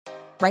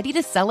Ready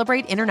to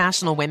celebrate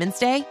International Women's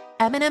Day?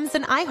 M&M's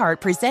and iHeart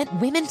present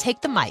Women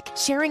Take the Mic,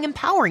 sharing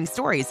empowering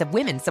stories of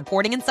women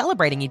supporting and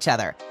celebrating each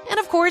other. And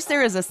of course,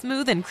 there is a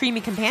smooth and creamy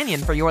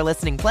companion for your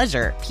listening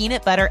pleasure,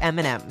 peanut butter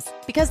M&M's.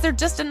 Because they're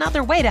just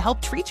another way to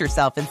help treat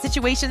yourself in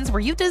situations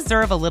where you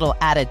deserve a little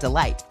added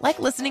delight, like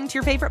listening to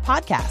your favorite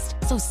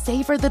podcast. So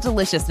savor the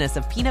deliciousness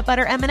of peanut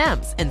butter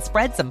M&M's and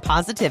spread some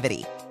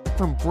positivity.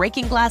 From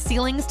breaking glass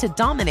ceilings to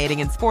dominating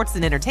in sports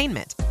and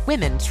entertainment,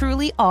 women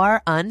truly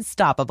are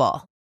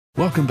unstoppable.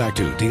 Welcome back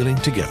to Dealing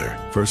Together.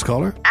 First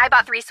caller? I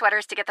bought 3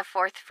 sweaters to get the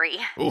 4th free.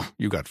 Oh,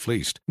 you got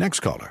fleeced. Next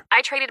caller?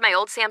 I traded my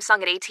old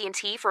Samsung at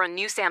AT&T for a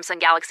new Samsung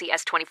Galaxy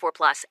S24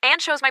 Plus and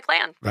chose my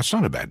plan. That's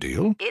not a bad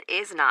deal. It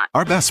is not.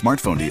 Our best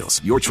smartphone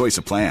deals. Your choice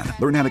of plan.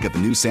 Learn how to get the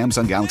new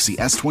Samsung Galaxy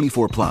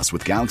S24 Plus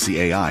with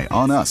Galaxy AI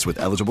on us with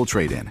eligible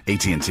trade-in.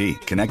 AT&T.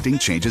 Connecting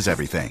changes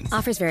everything.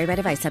 Offers vary by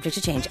device. Subject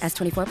to change.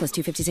 S24 plus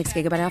 256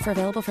 gigabyte offer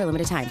available for a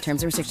limited time.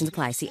 Terms and restrictions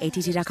apply. See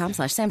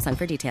att.com/Samsung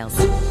for details.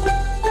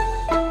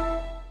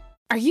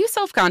 Are you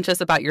self-conscious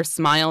about your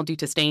smile due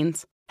to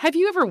stains? Have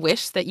you ever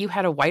wished that you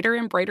had a whiter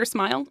and brighter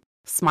smile?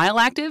 Smile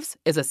Actives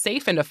is a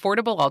safe and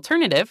affordable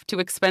alternative to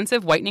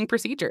expensive whitening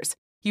procedures.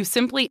 You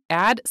simply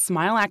add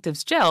Smile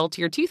Actives gel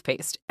to your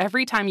toothpaste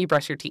every time you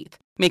brush your teeth,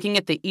 making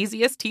it the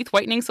easiest teeth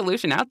whitening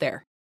solution out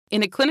there.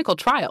 In a clinical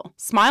trial,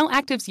 Smile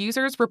Actives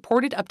users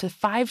reported up to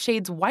 5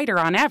 shades whiter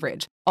on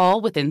average,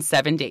 all within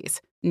 7 days.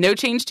 No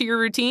change to your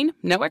routine,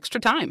 no extra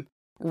time.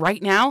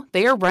 Right now,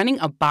 they are running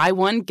a buy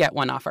one, get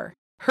one offer.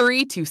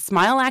 Hurry to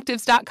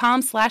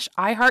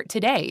smileactives.com/iHeart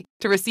today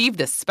to receive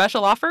this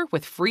special offer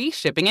with free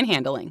shipping and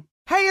handling.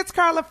 Hey, it's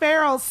Carla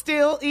Farrell,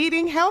 still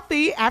eating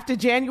healthy after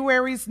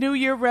January's New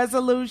Year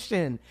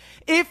resolution.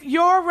 If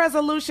your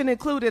resolution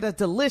included a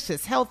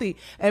delicious, healthy,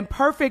 and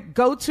perfect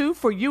go-to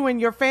for you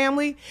and your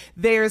family,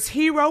 there's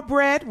Hero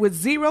Bread with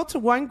 0 to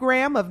 1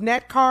 gram of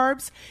net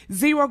carbs,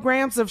 0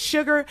 grams of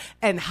sugar,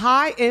 and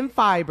high in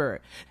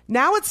fiber.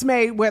 Now it's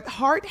made with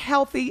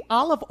heart-healthy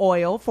olive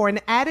oil for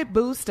an added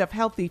boost of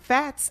healthy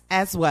fats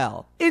as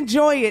well.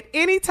 Enjoy it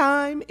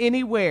anytime,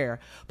 anywhere.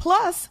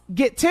 Plus,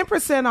 get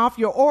 10% off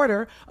your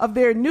order of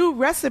their new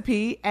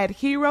recipe at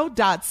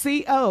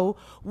hero.co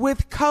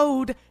with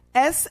code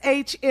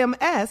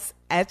SHMS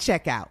at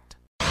checkout.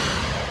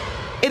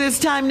 It is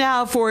time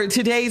now for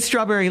today's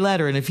Strawberry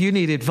Letter. And if you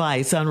need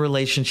advice on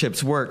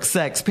relationships, work,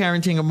 sex,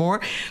 parenting, or more,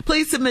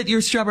 please submit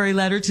your Strawberry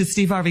Letter to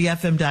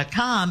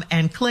steveharveyfm.com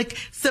and click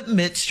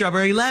Submit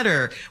Strawberry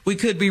Letter. We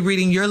could be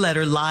reading your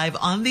letter live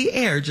on the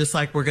air, just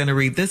like we're going to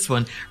read this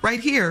one right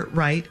here,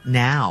 right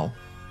now.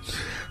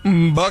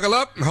 Buckle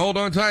up. Hold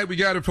on tight. We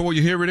got it for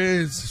you. Here it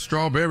is.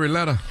 Strawberry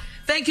Letter.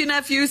 Thank you,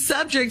 nephew.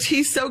 Subject,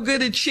 he's so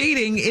good at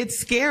cheating, it's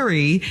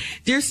scary.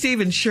 Dear Steve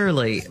and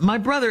Shirley, my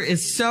brother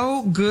is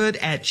so good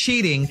at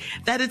cheating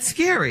that it's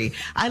scary.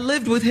 I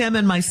lived with him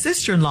and my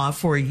sister-in-law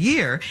for a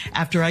year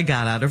after I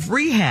got out of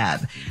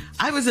rehab.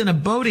 I was in a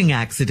boating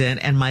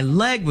accident and my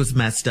leg was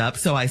messed up,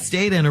 so I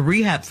stayed in a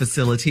rehab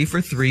facility for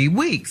 3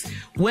 weeks.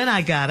 When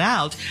I got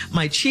out,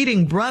 my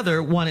cheating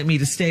brother wanted me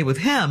to stay with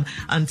him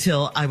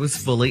until I was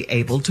fully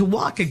able to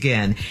walk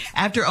again.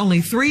 After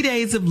only 3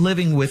 days of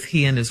living with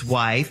he and his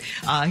wife,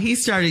 he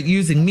started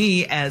using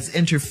me as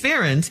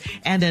interference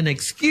and an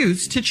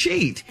excuse to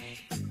cheat.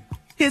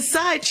 His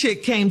side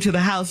chick came to the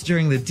house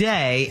during the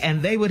day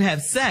and they would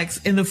have sex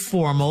in the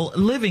formal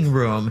living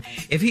room.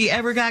 If he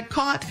ever got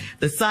caught,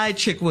 the side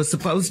chick was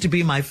supposed to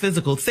be my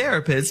physical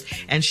therapist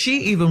and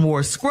she even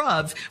wore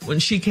scrubs when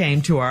she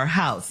came to our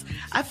house.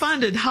 I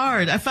found it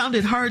hard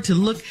to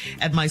look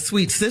at my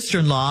sweet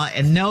sister-in-law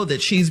and know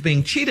that she's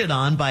being cheated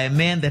on by a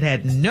man that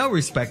had no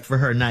respect for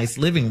her nice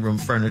living room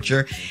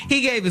furniture. He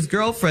gave his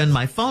girlfriend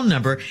my phone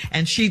number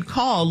and she'd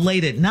call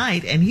late at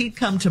night and he'd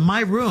come to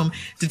my room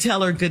to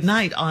tell her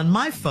goodnight on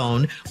my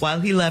phone while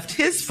he left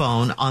his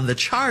phone on the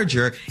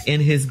charger in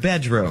his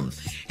bedroom.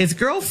 His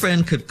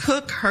girlfriend could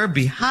cook her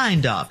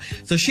behind off,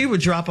 so she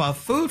would drop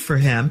off food for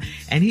him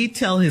and he'd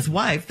tell his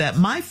wife that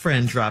my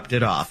friend dropped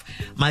it off.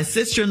 My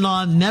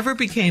sister-in-law never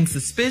became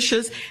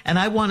suspicious and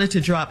I wanted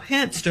to drop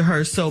hints to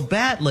her so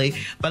badly,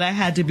 but I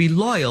had to be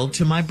loyal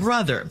to my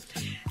brother.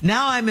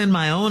 Now I'm in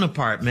my own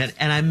apartment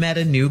and I met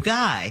a new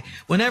guy.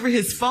 Whenever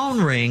his phone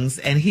rings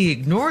and he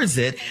ignores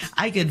it,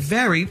 I get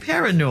very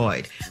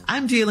paranoid.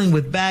 I'm dealing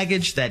with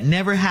baggage that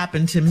never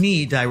happened to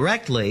me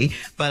directly,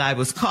 but I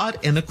was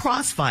caught in the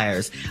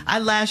crossfires. I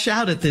lash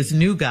out at this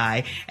new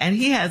guy and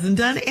he hasn't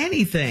done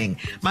anything.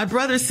 My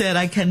brother said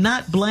I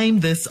cannot blame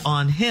this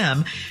on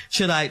him.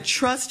 Should I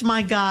trust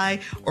my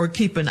guy or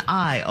keep an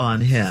eye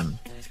on him?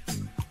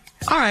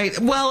 All right.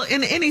 Well,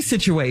 in any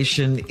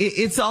situation,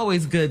 it's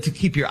always good to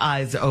keep your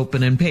eyes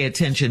open and pay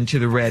attention to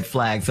the red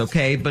flags,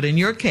 okay? But in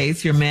your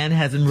case, your man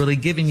hasn't really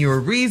given you a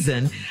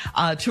reason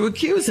to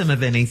accuse him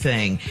of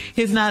anything.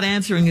 His not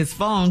answering his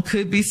phone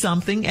could be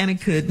something and it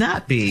could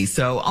not be.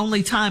 So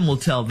only time will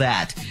tell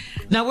that.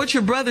 Now, what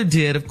your brother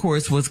did, of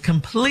course, was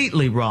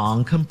completely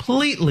wrong,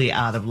 completely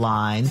out of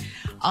line.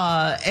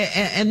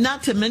 And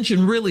not to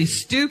mention really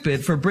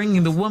stupid for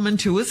bringing the woman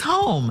to his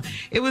home.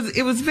 It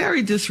was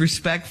very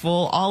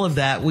disrespectful, all of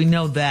that. We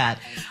know that.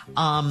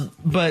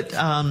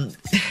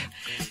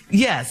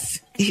 Yes,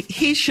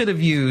 he should have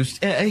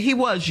he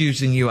was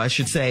using you, I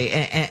should say,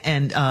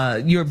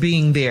 and your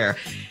being there.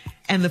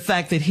 And the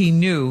fact that he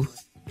knew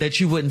that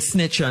you wouldn't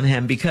snitch on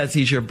him because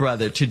he's your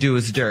brother to do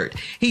his dirt.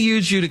 He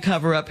used you to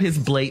cover up his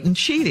blatant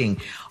cheating.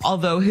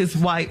 Although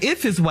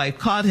if his wife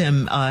caught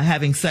him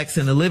having sex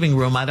in the living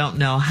room, I don't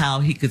know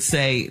how he could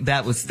say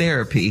that was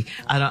therapy.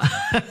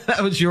 That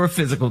was your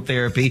physical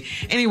therapy.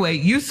 Anyway,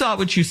 you saw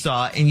what you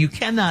saw, and you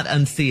cannot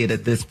unsee it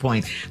at this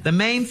point. The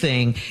main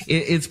thing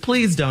is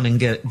please don't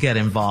get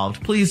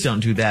involved. Please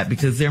don't do that,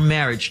 because their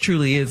marriage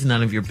truly is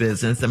none of your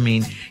business. I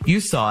mean,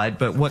 you saw it,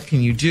 but what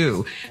can you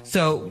do?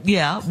 So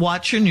yeah,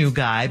 watch your new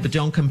guy, but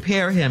don't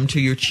compare him to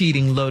your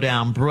cheating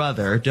low-down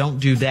brother. Don't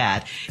do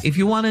that. If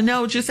you want to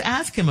know, just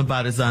ask him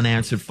about his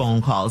unanswered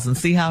phone calls and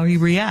see how he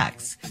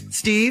reacts.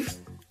 Steve?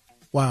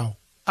 Wow.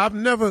 I've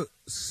never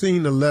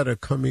seen a letter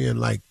come in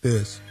like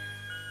this,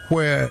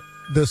 where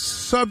the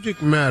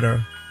subject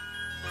matter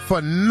for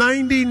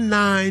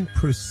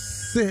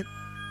 99%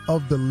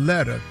 of the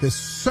letter, the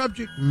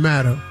subject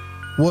matter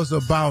was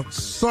about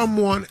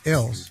someone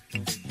else,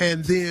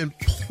 and then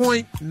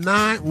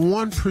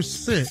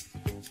 0.91%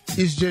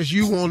 is just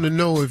you want to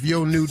know if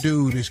your new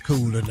dude is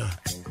cool or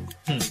not.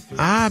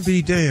 I'll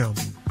be damned.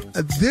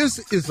 This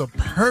is a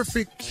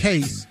perfect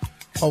case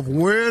of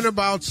worrying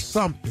about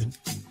something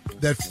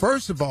that,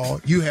 first of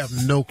all, you have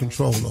no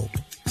control over.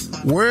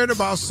 Worrying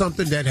about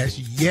something that has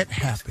yet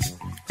happened.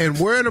 And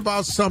worrying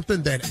about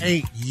something that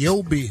ain't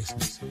your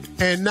business.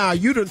 And now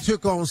you done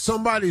took on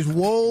somebody's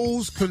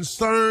woes,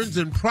 concerns,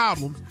 and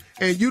problems,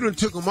 and you done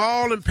took them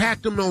all and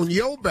packed them on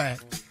your back.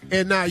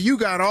 And now you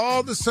got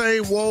all the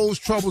same woes,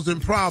 troubles, and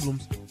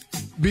problems,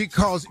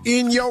 because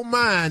in your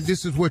mind,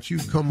 this is what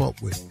you've come up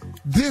with.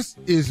 This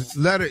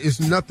letter is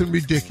nothing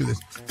ridiculous.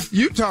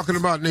 You talking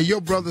about now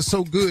your brother's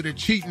so good at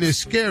cheating is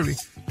scary.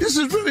 This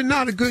is really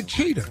not a good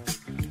cheater.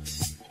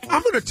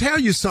 I'm going to tell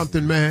you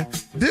something, man.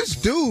 This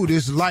dude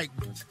is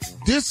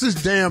this is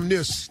damn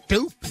near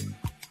stupid.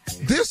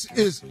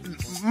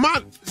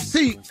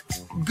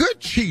 Good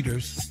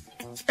cheaters,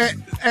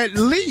 at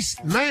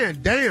least, man,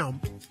 damn,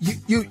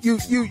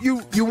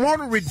 you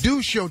want to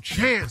reduce your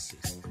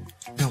chances.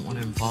 Don't want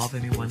to involve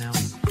anyone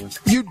else.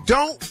 You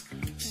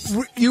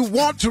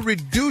want to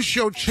reduce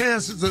your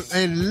chances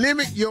and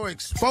limit your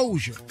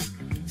exposure.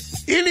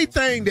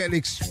 Anything that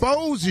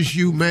exposes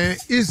you, man,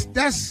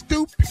 that's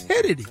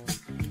stupidity.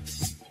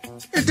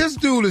 And this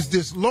dude is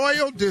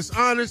disloyal,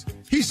 dishonest.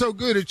 He's so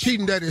good at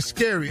cheating that it's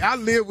scary. I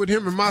lived with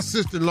him and my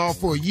sister-in-law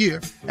for a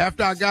year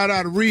after I got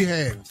out of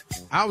rehab.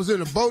 I was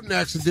in a boating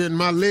accident and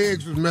my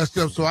legs was messed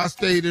up, so I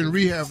stayed in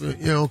rehab.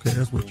 Yeah, okay,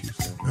 that's what you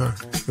said. All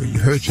right. So you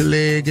hurt your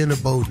leg in a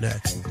boating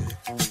accident.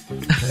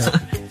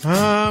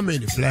 How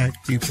many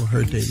black people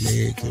hurt their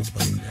legs in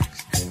boating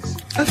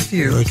accidents? A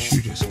few. But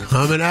you just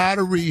coming out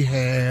of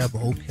rehab,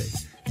 okay.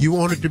 You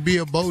want it to be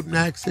a boating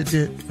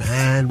accident?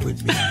 Fine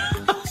with me.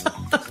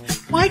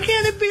 Why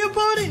can't it be a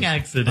boating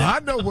accident? I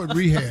know what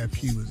rehab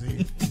she was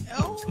in.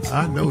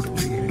 I know the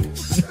rehab.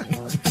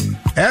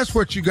 That's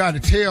what you got to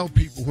tell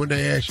people when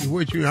they ask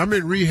you, I'm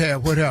in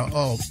rehab. What happened?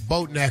 Oh,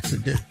 boating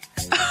accident.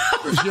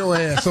 Push your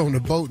ass on the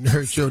boat and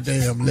hurt your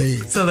damn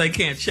leg. So they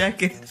can't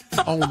check it?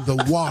 On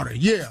the water,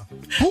 yeah.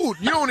 You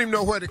don't even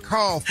know what to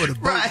call for the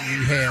boating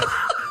rehab.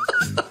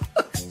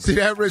 See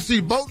that? See,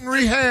 boating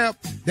rehab,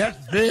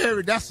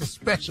 that's a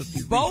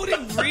specialty.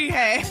 Boating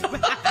rehab.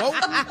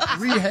 Boating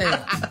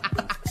rehab.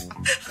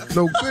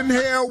 No good and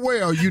hell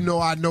well,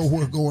 I know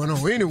what's going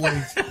on.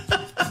 Anyway,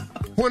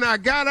 when I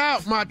got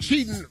out, my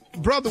cheating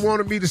brother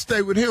wanted me to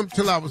stay with him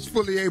till I was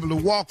fully able to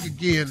walk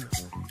again.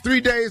 3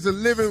 days of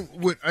living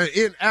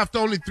after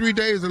only 3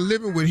 days of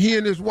living with he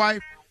and his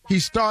wife, he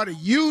started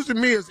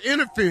using me as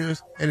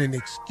interference and an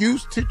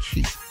excuse to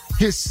cheat.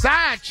 His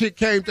side chick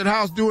came to the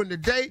house during the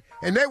day,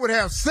 and they would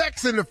have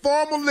sex in the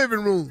formal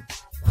living room.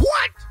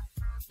 What?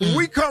 When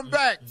we come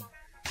back,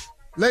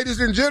 ladies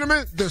and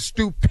gentlemen, the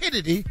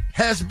stupidity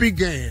has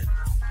begun.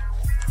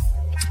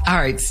 All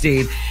right,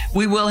 Steve,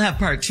 we will have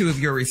part 2 of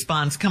your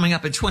response coming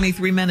up at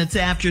 23 minutes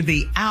after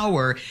the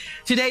hour.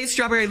 Today's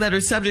Strawberry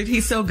Letter subject,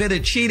 he's so good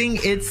at cheating,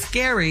 it's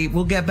scary.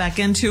 We'll get back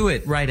into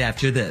it right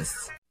after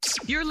this.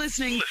 You're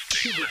listening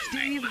to the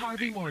Steve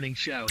Harvey Morning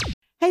Show.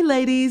 Hey,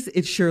 ladies,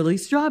 it's Shirley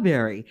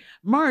Strawberry.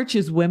 March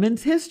is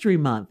Women's History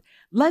Month.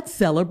 Let's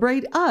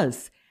celebrate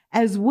us.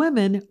 As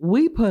women,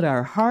 we put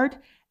our heart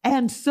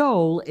and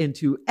soul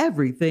into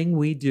everything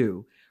we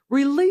do.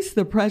 Release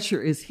the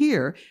Pressure is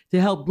here to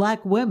help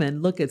Black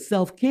women look at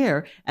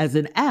self-care as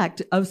an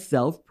act of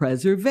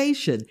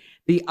self-preservation.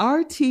 The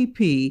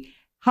RTP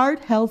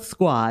Heart Health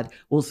Squad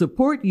will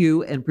support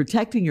you in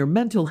protecting your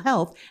mental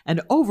health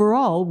and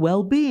overall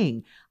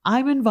well-being.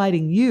 I'm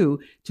inviting you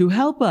to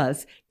help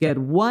us get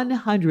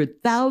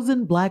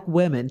 100,000 Black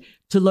women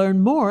to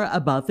learn more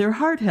about their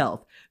heart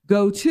health.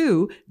 Go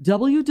to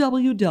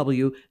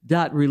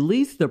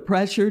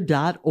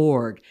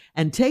www.releasethepressure.org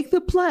and take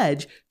the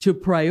pledge to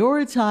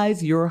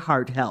prioritize your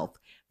heart health.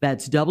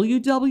 That's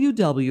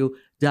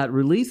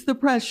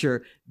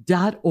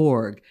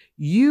www.releasethepressure.org.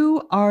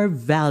 You are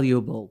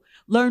valuable.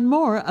 Learn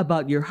more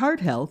about your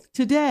heart health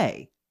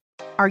today.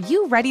 Are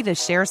you ready to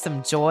share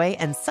some joy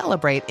and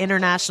celebrate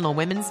International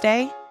Women's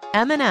Day?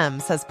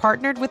 M&M's has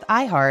partnered with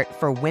iHeart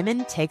for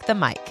Women Take the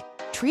Mic,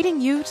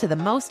 treating you to the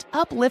most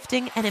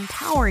uplifting and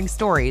empowering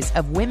stories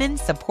of women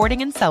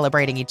supporting and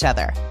celebrating each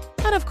other.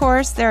 And of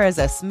course, there is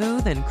a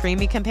smooth and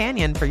creamy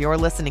companion for your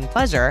listening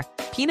pleasure,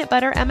 peanut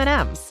butter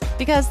M&Ms,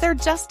 because they're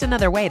just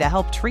another way to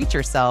help treat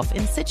yourself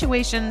in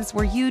situations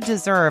where you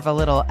deserve a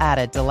little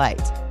added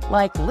delight,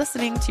 like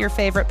listening to your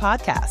favorite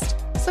podcast.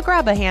 So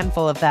grab a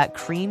handful of that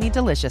creamy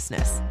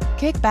deliciousness.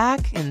 Kick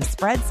back and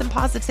spread some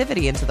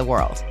positivity into the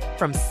world.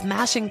 From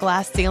smashing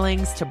glass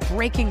ceilings to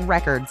breaking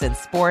records in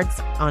sports,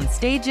 on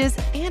stages,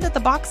 and at the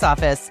box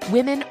office,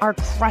 women are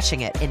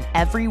crushing it in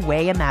every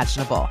way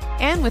imaginable.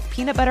 And with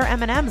peanut butter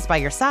M&Ms by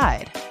your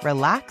side,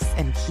 relax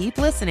and keep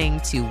listening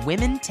to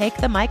Women Take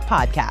the Mic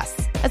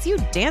podcasts as you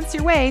dance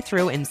your way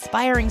through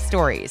inspiring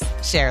stories,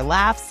 share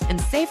laughs,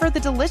 and savor the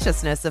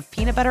deliciousness of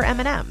peanut butter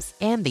M&Ms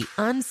and the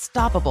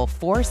unstoppable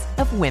force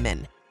of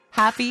women.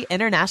 Happy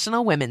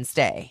International Women's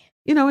Day.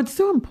 You know, it's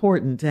so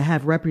important to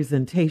have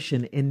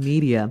representation in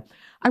media.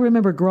 I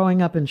remember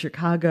growing up in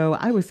Chicago,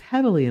 I was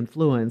heavily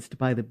influenced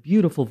by the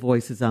beautiful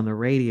voices on the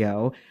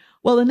radio.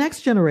 Well, the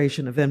next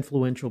generation of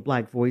influential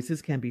Black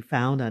voices can be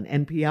found on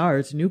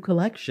NPR's new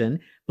collection,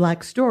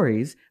 Black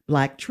Stories,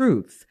 Black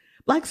Truths.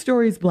 Black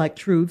Stories, Black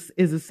Truths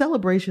is a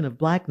celebration of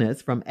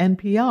Blackness from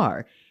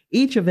NPR.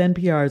 Each of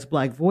NPR's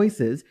Black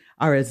voices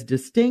are as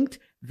distinct,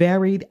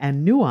 varied,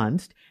 and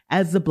nuanced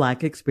as the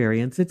Black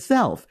experience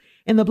itself.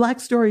 In the Black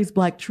Stories,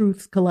 Black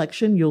Truths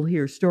collection, you'll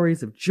hear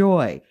stories of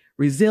joy,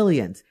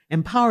 resilience,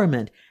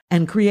 empowerment,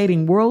 and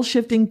creating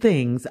world-shifting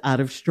things out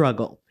of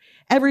struggle.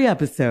 Every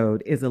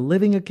episode is a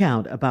living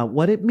account about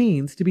what it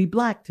means to be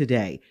Black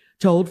today,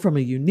 told from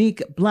a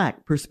unique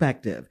Black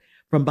perspective.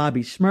 From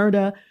Bobby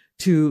Shmurda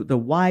to The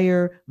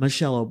Wire,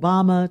 Michelle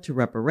Obama to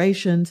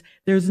reparations,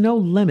 there's no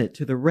limit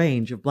to the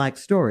range of Black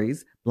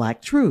stories,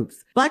 Black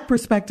truths. Black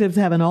perspectives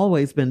haven't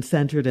always been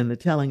centered in the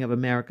telling of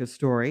America's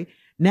story.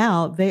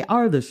 Now they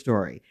are the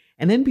story.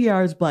 In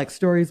NPR's Black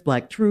Stories,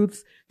 Black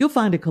Truths, you'll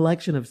find a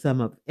collection of some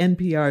of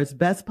NPR's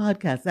best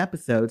podcast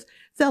episodes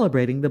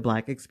celebrating the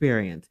Black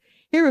experience.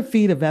 Hear a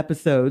feed of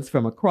episodes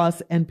from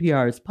across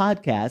NPR's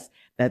podcasts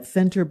that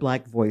center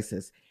Black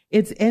voices.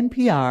 It's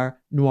NPR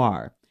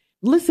Noir.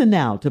 Listen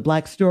now to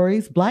Black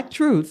Stories, Black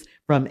Truths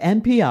from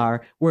NPR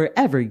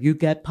wherever you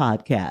get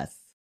podcasts.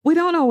 We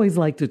don't always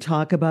like to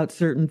talk about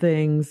certain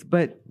things,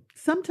 but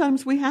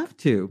sometimes we have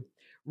to.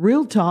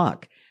 Real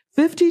talk.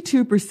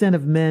 52%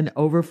 of men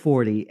over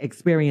 40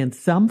 experience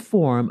some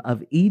form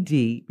of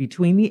ED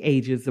between the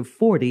ages of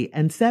 40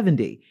 and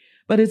 70,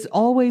 but it's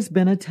always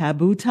been a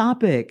taboo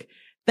topic.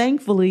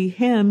 Thankfully,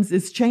 HIMSS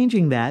is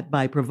changing that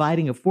by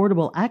providing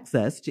affordable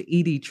access to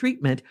ED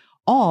treatment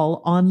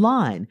all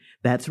online.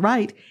 That's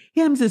right.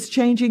 HIMSS is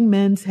changing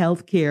men's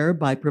health care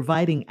by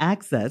providing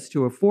access to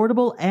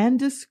affordable and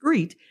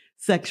discreet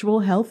sexual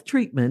health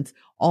treatments,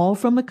 all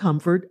from the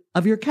comfort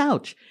of your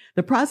couch.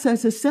 The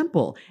process is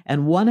simple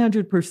and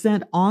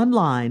 100%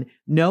 online,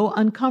 no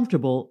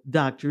uncomfortable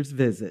doctor's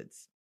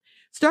visits.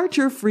 Start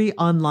your free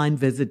online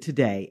visit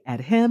today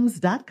at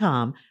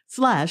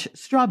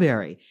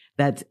hims.com/strawberry.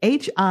 That's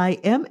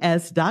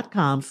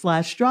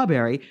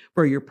HIMS.com/strawberry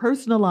for your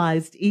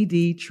personalized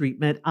ED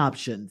treatment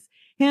options.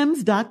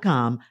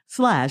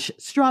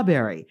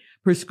 hims.com/strawberry.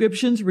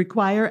 Prescriptions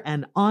require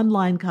an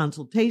online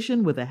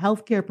consultation with a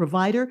healthcare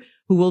provider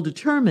who will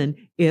determine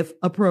if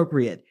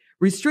appropriate.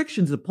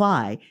 Restrictions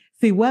apply.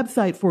 See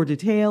website for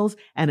details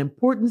and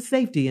important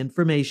safety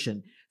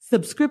information.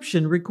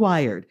 Subscription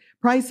required.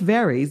 Price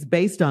varies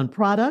based on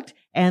product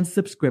and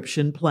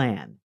subscription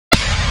plan.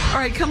 All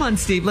right, come on,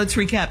 Steve. Let's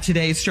recap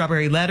today's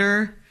Strawberry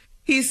Letter.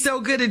 He's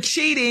so good at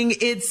cheating,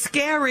 it's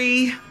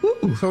scary.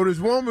 Woo. So this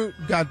woman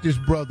got this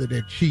brother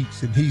that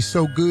cheats, and he's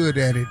so good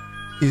at it,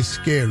 it's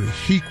scary.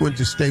 She went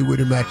to stay with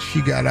him after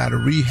she got out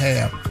of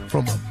rehab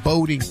from a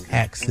boating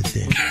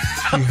accident.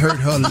 She hurt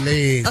her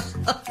legs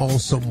on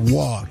some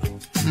water.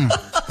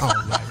 All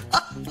right.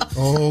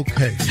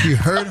 Okay, she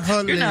hurt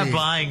her You're legs not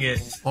buying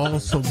it. on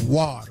some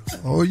water.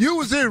 Oh, you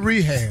was in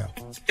rehab.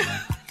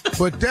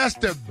 But that's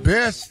the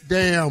best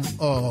damn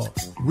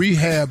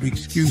rehab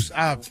excuse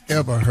I've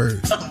ever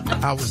heard.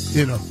 I was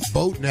in a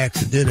boating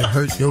accident and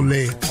hurt your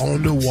leg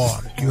on the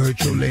water. You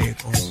hurt your leg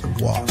on some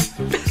water.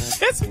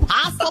 It's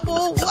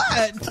possible.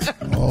 What?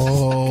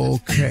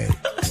 Okay.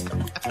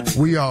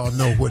 We all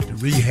know what the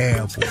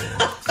rehab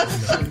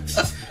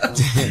was.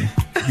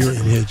 You're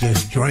in here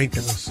just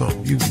drinking or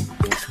something. You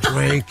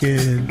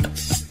drinking,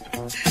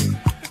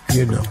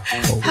 you know,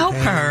 cocaine. Help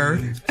her.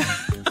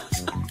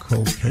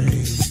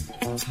 Cocaine.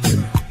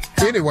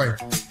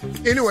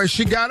 Anyway,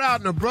 she got out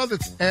and her brother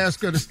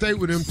asked her to stay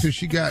with him till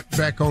she got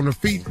back on her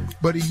feet,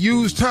 but he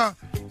used her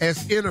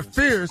as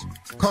interference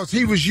because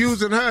he was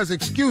using her as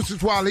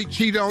excuses while he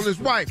cheated on his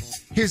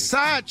wife. His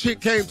side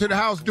chick came to the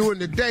house during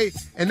the day,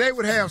 and they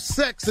would have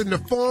sex in the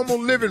formal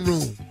living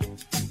room.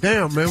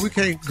 Damn, man, we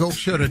can't go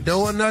shut a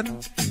door or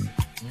nothing.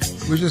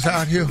 We're just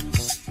out here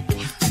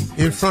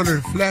in front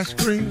of the flat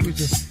screen. We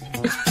just...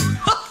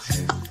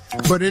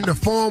 But in the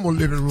formal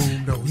living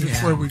room, though,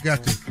 that's where we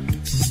got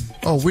the...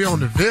 Oh, we're on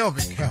the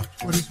velvet couch.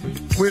 What is we?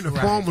 We're in the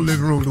formal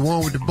living room, the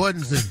one with the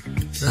buttons in it.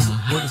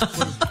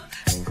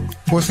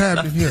 What's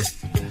happening here?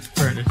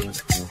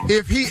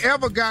 If he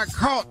ever got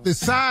caught, the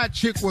side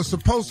chick was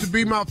supposed to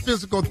be my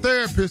physical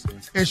therapist,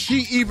 and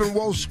she even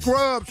wore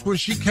scrubs when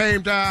she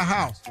came to our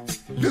house.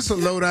 This a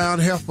low-down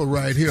heifer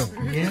right here.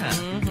 Yeah.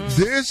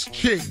 This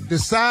chick, the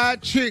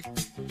side chick,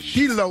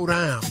 she low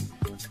down.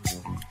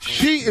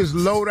 She is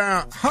low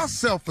down. Her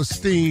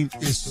self-esteem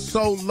is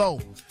so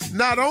low.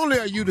 Not only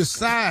are you the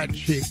side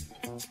chick,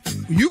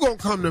 you gonna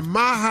come to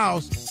my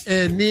house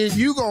and then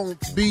you gonna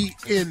be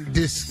in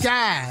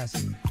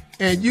disguise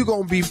and you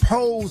gonna be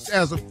posed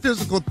as a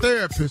physical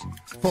therapist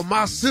for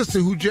my sister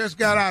who just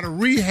got out of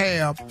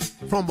rehab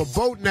from a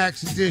boating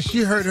accident.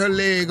 She hurt her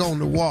leg on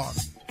the water.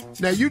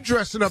 Now you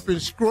dressing up in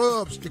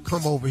scrubs to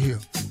come over here.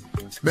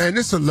 Man,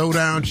 this is a low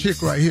down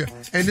chick right here.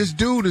 And this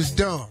dude is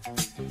dumb.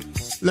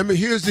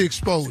 Here's the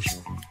exposure.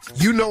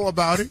 You know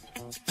about it.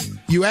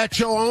 You at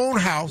your own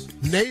house.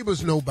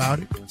 Neighbors know about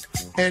it.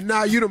 And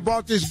now you done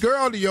brought this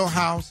girl to your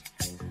house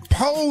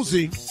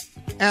posing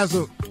as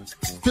a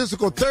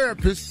physical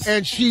therapist,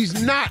 and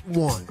she's not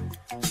one.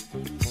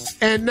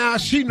 And now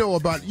she know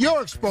about it.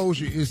 Your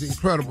exposure is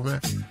incredible,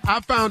 man. I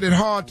found it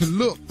hard to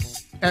look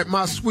at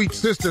my sweet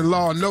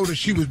sister-in-law and notice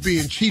she was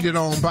being cheated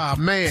on by a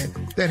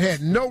man that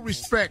had no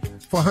respect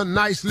for her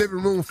nice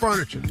living room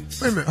furniture.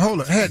 Wait a minute,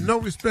 hold on. Had no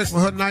respect for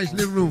her nice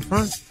living room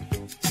furniture?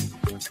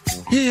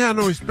 He didn't have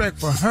no respect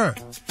for her.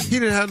 He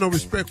didn't have no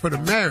respect for the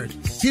marriage.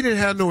 He didn't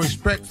have no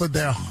respect for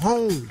their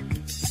home.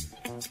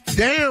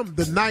 Damn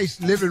the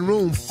nice living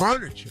room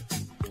furniture.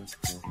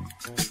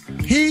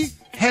 He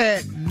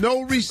had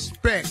no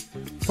respect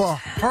for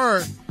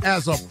her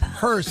as a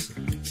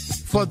person,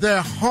 for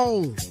their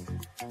home.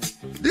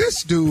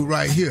 This dude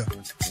right here,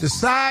 the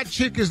side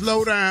chick is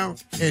low down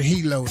and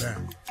he low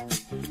down.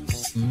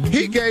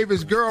 He gave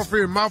his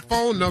girlfriend my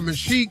phone number and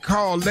she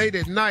called late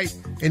at night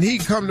and he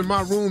come to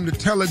my room to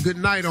tell her good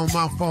night on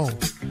my phone.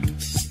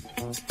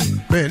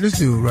 Man, this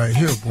dude right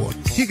here, boy,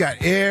 he got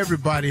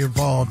everybody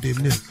involved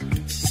in this.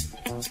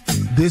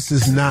 This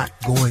is not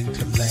going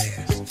to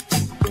last.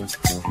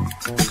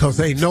 Because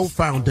ain't no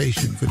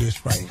foundation for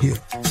this right here.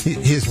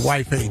 His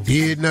wife ain't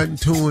did nothing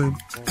to him.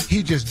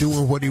 He just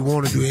doing what he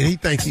want to do, and he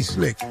think he's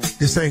slick.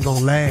 This ain't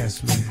gonna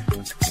last,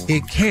 man.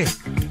 It can't.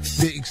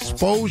 The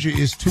exposure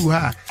is too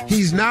high.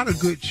 He's not a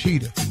good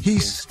cheater.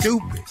 He's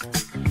stupid.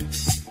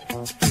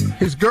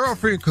 His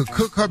girlfriend could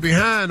cook her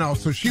behind off,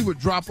 so she would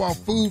drop off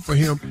food for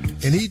him,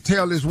 and he'd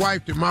tell his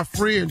wife that my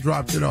friend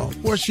dropped it off.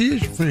 Well, she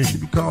is your friend. She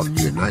be calling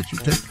you at night. You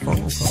take the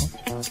phone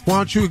call. Why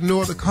don't you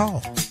ignore the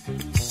call?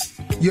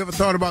 You ever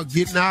thought about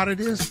getting out of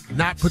this?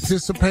 Not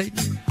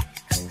participating?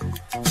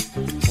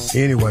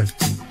 Anyway,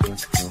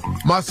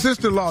 my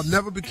sister-in-law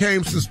never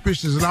became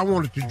suspicious, and I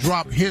wanted to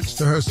drop hints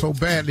to her so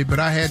badly, but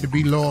I had to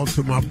be loyal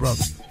to my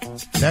brother.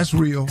 That's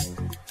real.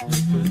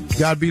 You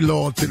got to be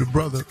loyal to the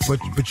brother,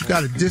 but you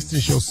got to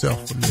distance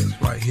yourself from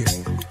this right here.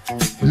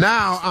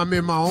 Now I'm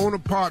in my own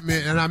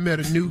apartment, and I met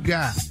a new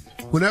guy.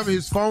 Whenever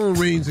his phone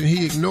rings and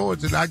he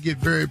ignores it, I get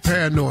very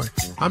paranoid.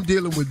 I'm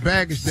dealing with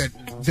baggage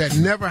that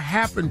never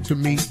happened to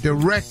me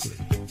directly.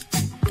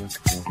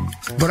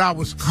 But I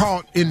was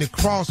caught in the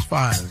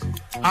crossfires.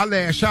 I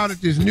lash out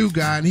at this new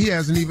guy, and he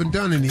hasn't even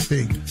done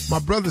anything. My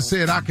brother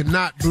said I could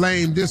not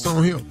blame this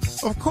on him.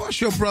 Of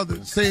course your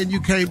brother saying you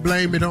can't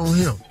blame it on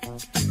him.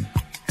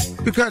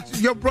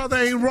 Because your brother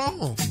ain't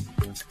wrong.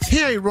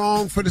 He ain't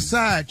wrong for the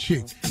side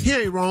chick. He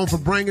ain't wrong for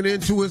bringing her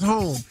into his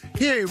home.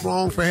 He ain't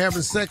wrong for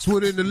having sex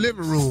with her in the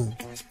living room.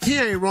 He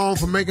ain't wrong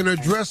for making her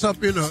dress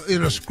up in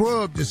a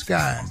scrub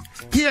disguise.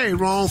 He ain't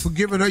wrong for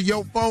giving her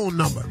your phone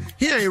number.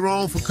 He ain't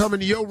wrong for coming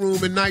to your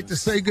room at night to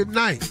say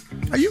goodnight.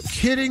 Are you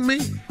kidding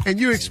me? And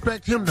you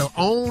expect him to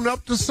own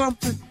up to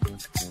something?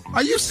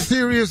 Are you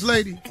serious,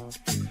 lady?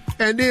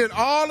 And then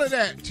all of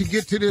that to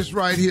get to this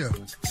right here.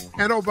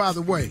 And oh, by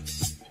the way,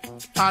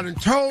 I done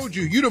told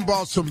you, you done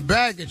bought some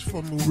baggage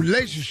from a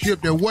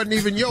relationship that wasn't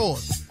even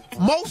yours.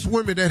 Most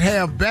women that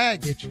have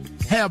baggage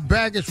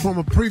from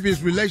a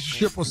previous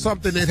relationship or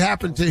something that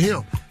happened to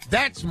him.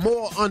 That's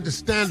more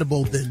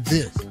understandable than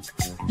this.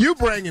 You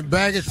bringing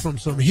baggage from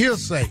some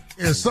hearsay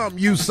and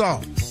something you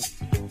saw.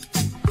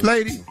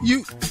 Lady,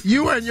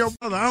 you and your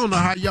brother, I don't know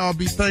how y'all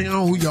be thinking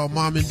on who y'all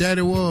mom and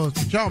daddy was,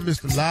 but y'all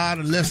missed a lot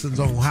of lessons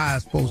on how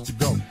it's supposed to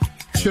go.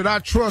 Should I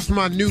trust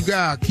my new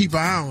guy or keep an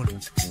eye on him?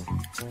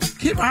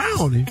 Keep an eye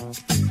on him?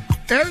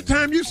 Every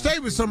time you stay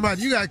with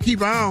somebody, you got to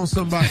keep an eye on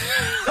somebody.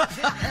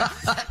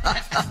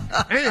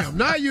 Damn,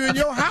 now you in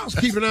your house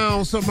keeping an eye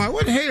on somebody.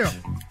 What the hell?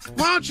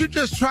 Why don't you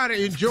just try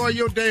to enjoy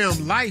your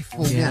damn life for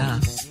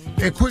once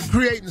and quit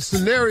creating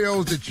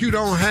scenarios that you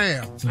don't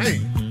have? Hey.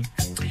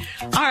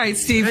 All right,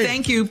 Steve,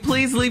 thank you.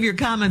 Please leave your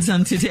comments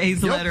on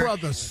today's letter. Your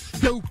brother's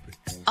stupid.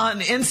 On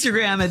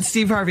Instagram at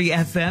Steve Harvey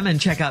FM, and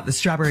check out the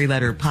Strawberry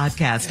Letter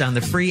podcast on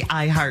the free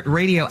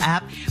iHeartRadio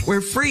app,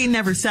 where free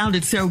never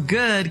sounded so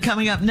good.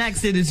 Coming up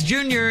next, it is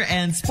Junior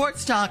and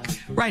Sports Talk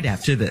right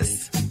after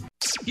this.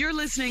 You're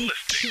listening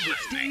to the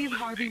Steve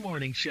Harvey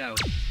Morning Show.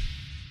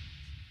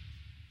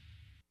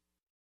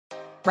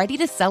 Ready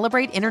to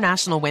celebrate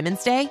International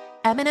Women's Day?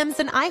 M&M's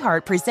and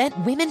iHeart present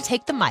Women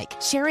Take the Mic,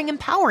 sharing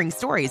empowering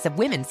stories of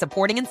women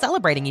supporting and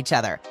celebrating each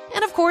other.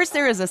 And of course,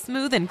 there is a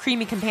smooth and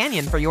creamy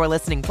companion for your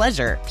listening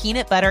pleasure,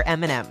 peanut butter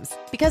M&M's.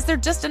 Because they're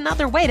just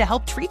another way to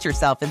help treat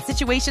yourself in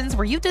situations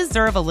where you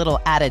deserve a little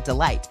added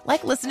delight,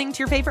 like listening to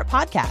your favorite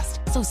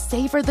podcast. So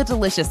savor the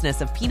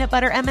deliciousness of peanut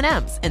butter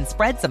M&M's and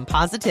spread some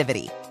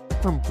positivity.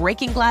 From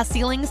breaking glass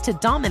ceilings to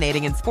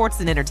dominating in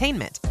sports and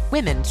entertainment,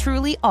 women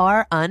truly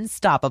are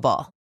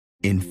unstoppable.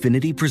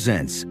 Infiniti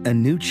presents a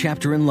new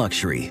chapter in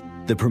luxury,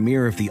 the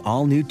premiere of the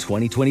all-new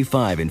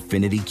 2025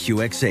 Infiniti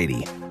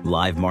QX80,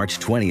 live March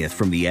 20th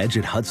from the Edge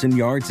at Hudson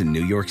Yards in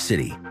New York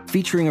City,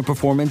 featuring a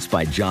performance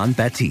by Jon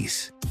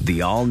Batiste.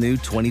 The all-new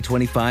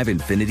 2025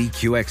 Infiniti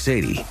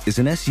QX80 is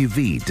an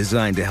SUV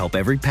designed to help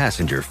every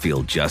passenger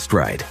feel just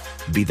right.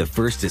 Be the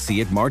first to see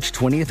it March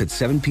 20th at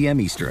 7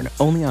 p.m. Eastern,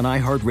 only on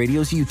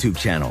iHeartRadio's YouTube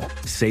channel.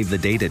 Save the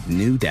date at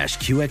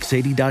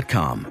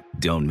new-QX80.com.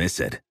 Don't miss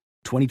it.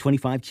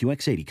 2025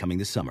 QX80 coming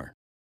this summer.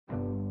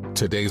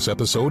 Today's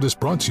episode is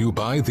brought to you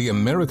by the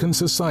American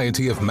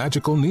Society of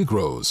Magical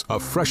Negroes, a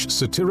fresh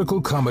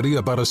satirical comedy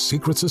about a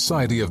secret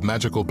society of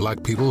magical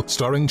black people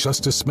starring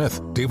Justice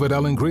Smith, David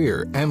Alan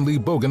Grier, Ann Lee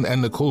Bogan,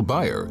 and Nicole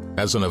Byer.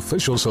 As an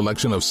official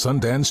selection of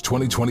Sundance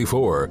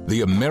 2024,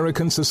 the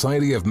American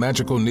Society of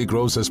Magical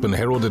Negroes has been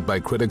heralded by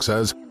critics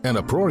as an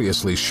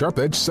uproariously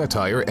sharp-edged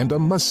satire and a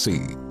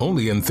must-see.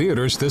 Only in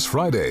theaters this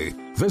Friday.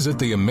 Visit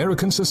the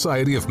American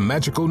Society of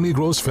Magical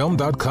Negroes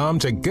Film.com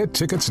to get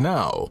tickets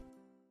now.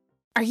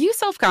 Are you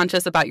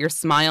self-conscious about your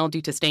smile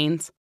due to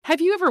stains? Have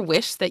you ever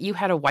wished that you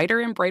had a whiter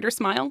and brighter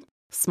smile?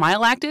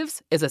 Smile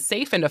Actives is a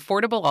safe and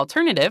affordable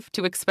alternative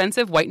to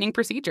expensive whitening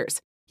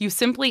procedures. You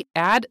simply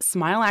add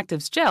Smile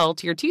Actives gel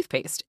to your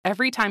toothpaste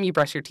every time you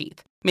brush your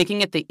teeth, making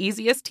it the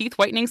easiest teeth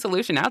whitening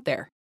solution out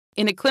there.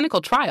 In a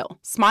clinical trial,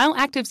 Smile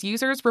Actives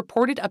users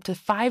reported up to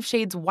 5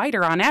 shades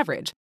whiter on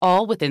average,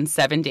 all within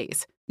 7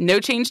 days.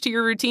 No change to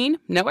your routine,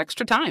 no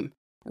extra time.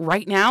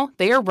 Right now,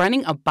 they are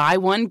running a buy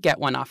one, get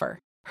one offer.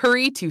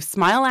 Hurry to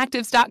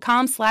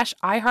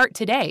smileactives.com/iHeart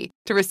today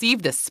to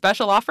receive this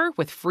special offer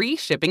with free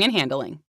shipping and handling.